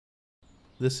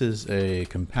This is a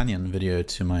companion video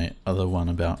to my other one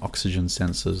about oxygen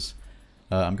sensors.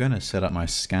 I'm going to set up my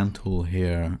scan tool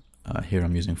here. Here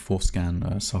I'm using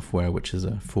ForScan software, which is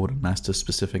a Ford and Master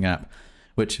specific app,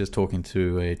 which is talking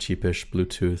to a cheapish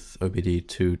Bluetooth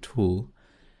OBD2 tool.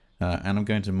 And I'm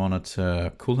going to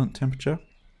monitor coolant temperature,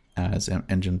 as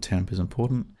engine temp is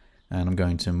important. And I'm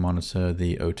going to monitor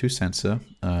the O2 sensor.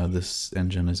 This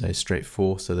engine is a straight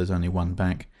 4, so there's only one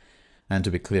bank. And to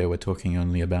be clear, we're talking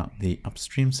only about the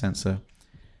upstream sensor.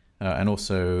 And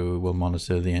also we'll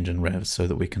monitor the engine revs so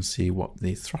that we can see what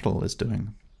the throttle is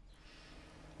doing.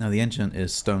 Now the engine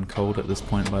is stone cold at this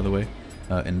point, by the way,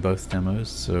 in both demos.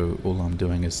 So all I'm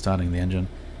doing is starting the engine,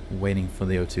 waiting for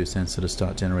the O2 sensor to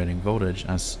start generating voltage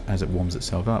as it warms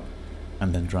itself up,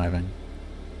 and then driving.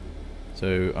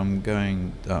 So I'm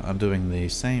doing the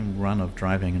same run of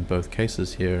driving in both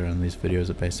cases here, and these videos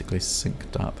are basically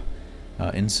synced up.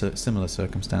 In similar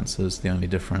circumstances, the only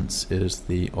difference is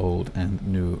the old and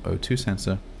new O2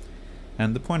 sensor.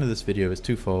 And the point of this video is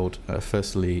twofold.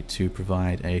 Firstly, to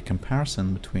provide a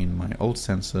comparison between my old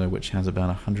sensor, which has about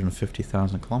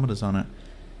 150,000 kilometers on it,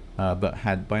 but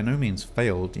had by no means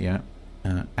failed yet,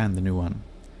 and the new one.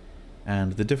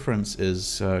 And the difference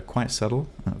is quite subtle,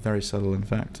 very subtle in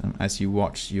fact. As you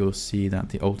watch, you'll see that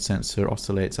the old sensor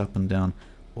oscillates up and down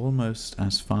almost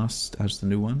as fast as the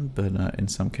new one, but in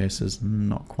some cases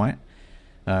not quite,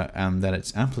 and that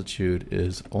its amplitude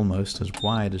is almost as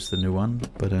wide as the new one,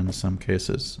 but in some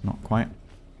cases not quite,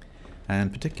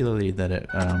 and particularly that it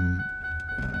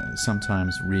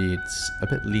sometimes reads a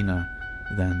bit leaner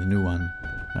than the new one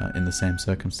in the same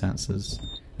circumstances,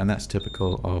 and that's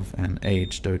typical of an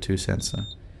aged O2 sensor.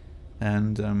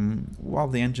 And while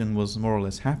the engine was more or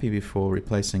less happy before,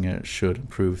 replacing it should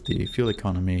improve the fuel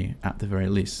economy at the very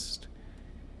least.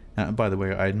 By the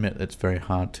way, I admit it's very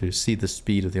hard to see the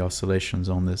speed of the oscillations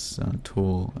on this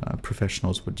tool.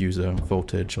 Professionals would use a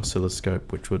voltage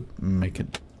oscilloscope, which would make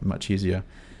it much easier.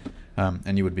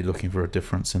 And you would be looking for a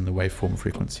difference in the waveform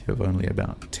frequency of only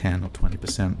about 10 or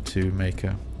 20% to make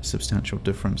a substantial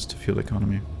difference to fuel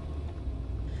economy.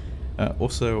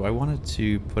 Also, I wanted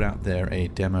to put out there a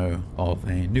demo of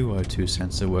a new O2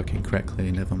 sensor working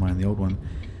correctly, never mind the old one,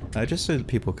 just so that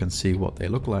people can see what they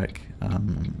look like,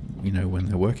 you know, when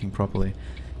they're working properly,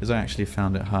 because I actually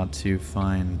found it hard to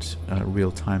find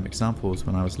real-time examples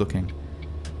when I was looking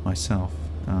myself.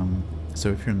 So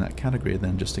if you're in that category,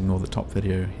 then just ignore the top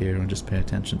video here and just pay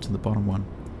attention to the bottom one.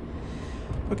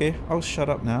 Okay, I'll shut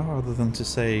up now, other than to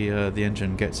say the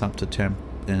engine gets up to temp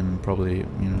in probably,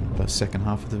 you know, the second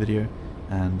half of the video,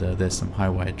 and there's some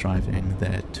highway driving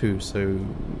there too, so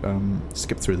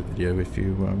skip through the video if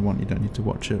you want. You don't need to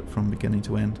watch it from beginning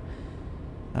to end.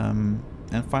 And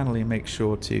finally, make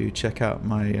sure to check out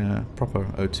my proper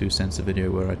O2 sensor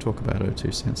video where I talk about O2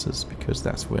 sensors, because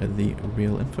that's where the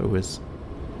real info is.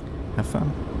 Have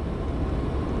fun.